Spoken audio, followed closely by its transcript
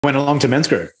went along to men's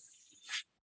group,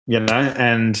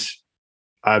 and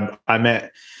I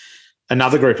met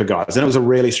another group of guys, and it was a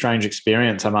really strange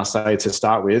experience, I must say, to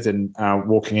start with. And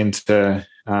walking into,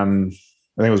 I think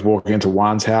it was walking into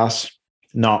Juan's house.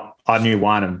 I knew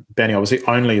Juan and Benny obviously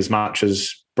only as much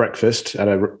as breakfast at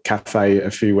a cafe a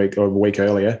week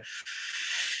earlier.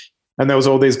 And there was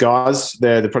all these guys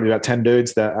there, probably about 10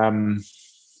 dudes that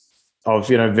of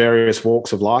various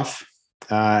walks of life,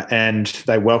 and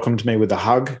they welcomed me with a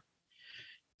hug.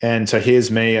 And so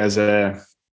here's me as I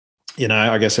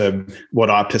guess what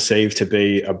I perceived to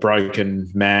be a broken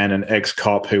man, an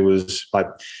ex-cop who was like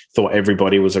thought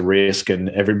everybody was a risk and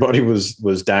everybody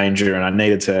was danger, and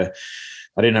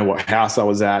I didn't know what house I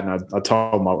was at, and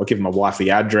I gave my wife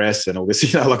the address and all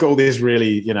this, like all these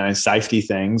really, safety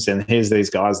things. And here's these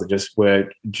guys that just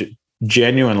were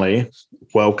genuinely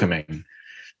welcoming.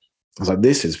 I was like,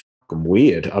 this is fucking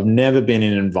weird. I've never been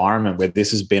in an environment where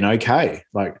this has been okay.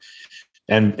 Like,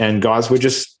 and guys were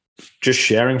just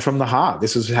sharing from the heart.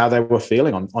 This is how they were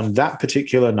feeling on that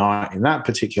particular night, in that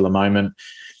particular moment.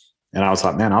 And I was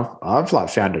like, man, I've like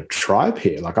found a tribe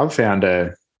here. Like I found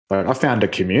a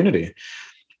community.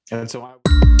 And so